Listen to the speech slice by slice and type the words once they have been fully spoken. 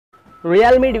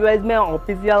Realme device में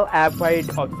official app wide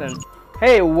option.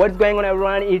 Hey, what's going on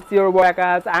everyone? It's your boy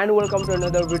Akash and welcome to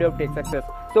another video of Tech Success.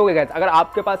 So guys, अगर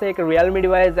आपके पास एक Realme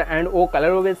device and वो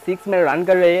ColorOS 6 में run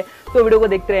कर रही है तो वीडियो को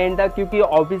देखते रहें तक, क्योंकि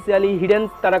ऑफिशियली हिडन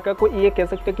तरह का कोई ये कह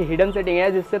सकते हो कि हिडन सेटिंग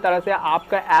है जिससे तरह से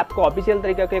आपका ऐप को ऑफिशियल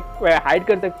तरीके के हाइड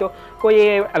कर सकते हो।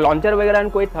 कोई लॉन्चर वगैरह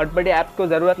कोई थर्ड पार्टी ऐप्स को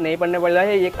ज़रूरत नहीं पड़ने वाला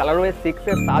है। ये ColorOS 6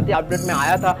 से साथ ही अपडेट में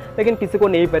आया था लेकिन किसी को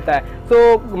नहीं पता है।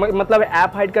 सो मतलब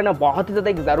ऐप हाइड करना बहुत ही ज़्यादा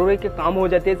एक ज़रूरी के काम हो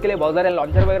जाती है। इसके लिए बहुत सारे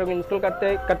लॉन्चर वगैरह को इंस्टॉल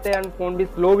करते हैं एंड फोन भी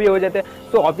स्लो भी हो जाते हैं।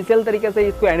 सो ऑफिशियल तरीके से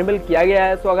इसको एनेबल किया गया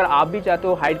है। सो अगर आप भी चाहते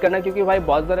हो हाइड करना, क्योंकि भाई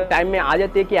बहुत ज़्यादा टाइम में आ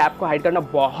जाती है कि ऐप को हाइड करना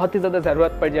बहुत ही ज़्यादा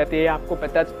ज़रूरत पड़ जाती है, आपको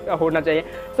पता होना चाहिए।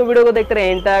 सो वीडियो को देखते रहे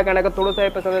एंड तक। अगर थोड़ा सा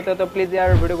पसंद आता है तो प्लीज़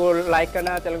यार वीडियो को लाइक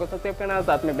करना, चैनल को सब्सक्राइब करना,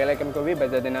 साथ में बेल आइकन को भी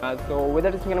बजा देना। So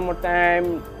without spending more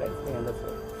time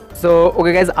so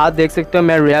okay guys, आप देख सकते हो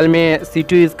मैं Realme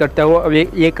C2 यूज़ करता हूँ। अब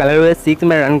ये ColorOS 6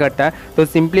 में रन करता है। तो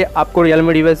सिंपली आपको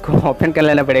Realme डिवाइस को ओपन कर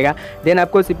लेना पड़ेगा। देन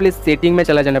आपको सिंपली सेटिंग में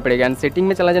चला जाना पड़ेगा एंड सेटिंग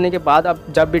में चला जाने के बाद आप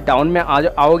जब भी डाउन में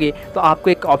आओगे तो आपको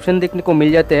एक ऑप्शन देखने को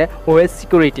मिल जाता है, वो है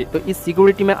सिक्योरिटी। तो इस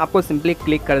सिक्योरिटी में आपको सिंपली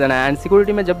क्लिक कर देना है एंड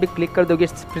सिक्योरिटी में जब भी क्लिक कर दोगे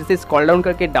फिर से स्क्रॉल डाउन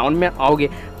करके डाउन में आओगे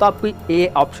तो आपको ये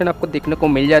ऑप्शन आपको देखने को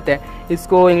मिल जाता है।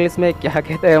 इसको इंग्लिश में क्या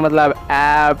कहते हैं, मतलब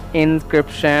ऐप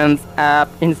इंस्क्रिप्शन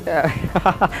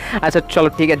अच्छा चलो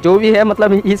ठीक है, जो भी है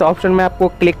मतलब इस ऑप्शन में आपको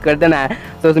क्लिक कर देना है।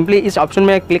 तो सिंपली इस ऑप्शन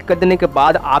में क्लिक कर देने के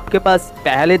बाद आपके पास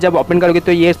पहले जब ओपन करोगे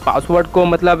तो ये पासवर्ड को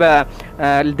मतलब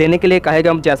देने के लिए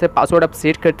कहेगा। जैसे पासवर्ड आप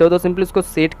सेट करते हो तो सिंपली उसको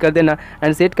सेट कर देना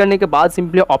एंड सेट करने के बाद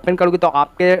सिंपली ओपन करोगे तो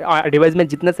आपके डिवाइस में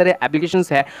जितने सारे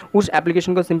एप्लीकेशंस है उस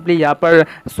एप्लीकेशन को सिंपली यहाँ पर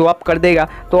शो अप कर देगा।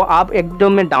 तो आप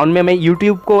एकदम में डाउन में मैं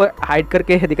यूट्यूब को हाइड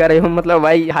करके दिखा रही हूँ, मतलब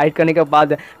भाई हाइड करने के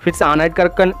बाद फिर से अनहाइड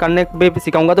करने भी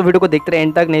सिखाऊंगा। तो वीडियो को देखते रहे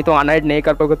एंड तक, नहीं तो अनहाइड नहीं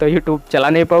कर पाओगे तो यूट्यूब चला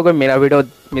नहीं पाओगे, मेरा वीडियो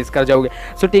मिस कर जाओगे।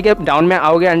 सो ठीक है, डाउन में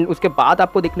आओगे एंड उसके बाद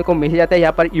आपको देखने को मिल जाता है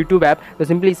यहाँ पर यूट्यूब ऐप। तो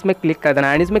सिंपली इसमें क्लिक कर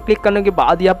देना एंड इसमें क्लिक करने के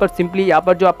बाद यहाँ पर सिंपली यहाँ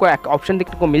पर जो आपको ऑप्शन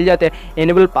देखने को मिल जाता है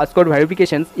एनेबल पासवर्ड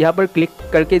वेरिफिकेशन, यहाँ पर क्लिक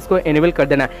करके इसको एनेबल कर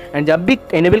देना एंड जब भी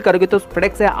एनेबल करोगे तो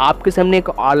फटक से आपके सामने एक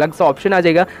अलग सा ऑप्शन आ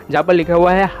जाएगा जहाँ पर लिखा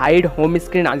हुआ है hide home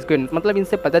screen on screen. मतलब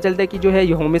इनसे पता चलता है कि जो है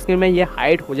ये होम स्क्रीन में ये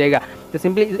हाइड हो जाएगा। तो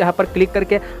सिंपली यहाँ पर क्लिक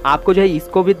करके आपको जो है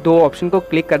इसको भी दो ऑप्शन को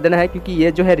क्लिक कर देना है, क्योंकि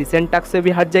ये जो है रिसेंट टैग से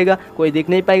भी हट जाएगा, कोई देख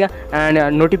नहीं पाएगा एंड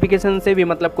नोटिफिकेशन से भी,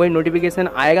 मतलब कोई नोटिफिकेशन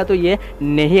आएगा तो ये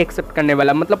नहीं एक्सेप्ट करने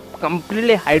वाला, मतलब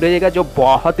कंप्लीटली हाइड हो जाएगा, जो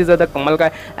बहुत ही ज़्यादा कमाल का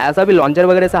है। ऐसा भी लॉन्चर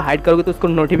वगैरह से हाइड करोगे तो उसको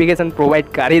नोटिफिकेशन प्रोवाइड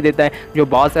कर ही देता है, जो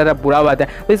बहुत सारा बुरा बात है।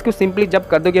 तो इसको सिंपली जब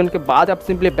कर दोगे उनके बाद आप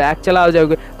सिंपली बैक चला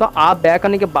जाओगे। तो आप बैक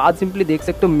आने के बाद सिंपली देख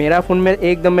सकते हो मेरा फ़ोन में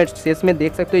एकदम शेष में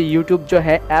देख सकते हो यूट्यूब जो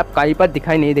है ऐप कहीं पर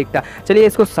दिखाई नहीं देता। चलिए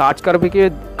इसको सर्च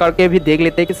करके भी देख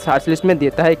लेते हैं कि सर्च लिस्ट में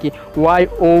देता है कि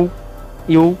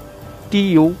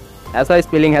YOUTU ऐसा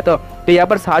स्पेलिंग है। तो यहाँ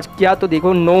पर सर्च किया तो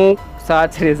देखो नो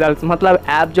सर्च रिजल्ट, मतलब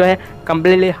ऐप जो है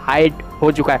कम्प्लीटली हाइड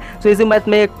हो चुका है। तो इसी बात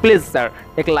में प्लीज़ सर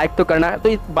एक लाइक तो करना है। तो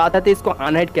इस बात आती है इसको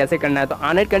अनहाइड कैसे करना है। तो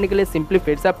अनहाइड करने के लिए सिंपली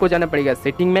फिर से आपको जाना पड़ेगा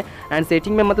सेटिंग में एंड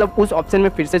सेटिंग में मतलब उस ऑप्शन में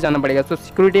फिर से जाना पड़ेगा। तो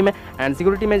सिक्योरिटी में एंड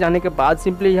सिक्योरिटी में जाने के बाद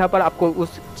सिंपली यहाँ पर आपको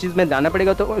उस चीज़ में जाना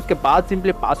पड़ेगा। तो उसके बाद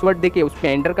सिंपली पासवर्ड देके उस पर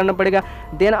एंटर करना पड़ेगा।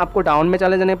 देन आपको डाउन में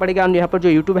चले जाना पड़ेगा और यहाँ पर जो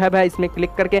यूट्यूब ऐप है इसमें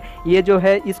क्लिक करके ये जो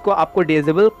है इसको आपको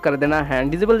डिसेबल कर देना है।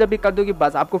 डिसेबल जब भी कर दोगे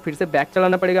बस आपको फिर से बैक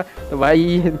चलाना पड़ेगा। तो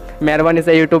भाई मेहरबानी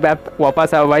से यूट्यूब ऐप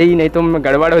वापस आओ भाई, नहीं तो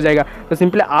गड़बड़ हो जाएगा। तो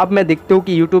सिंपली आप मैं देखते हो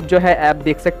कि यूट्यूब जो है ऐप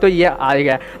देख सकते हो ये आ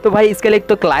गया। तो भाई इसके लिए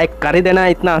तो लाइक कर ही देना,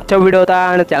 इतना अच्छा वीडियो होता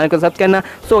है, चैनल को सब्सक्राइब करना।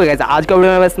 सो गाइस आज का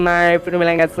वीडियो में बस इतना है, फिर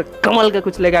मिलेंगे कमल का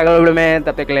कुछ लेकर अगले वीडियो में,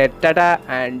 तब तक के लिए टाटा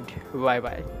एंड बाय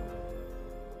बाय।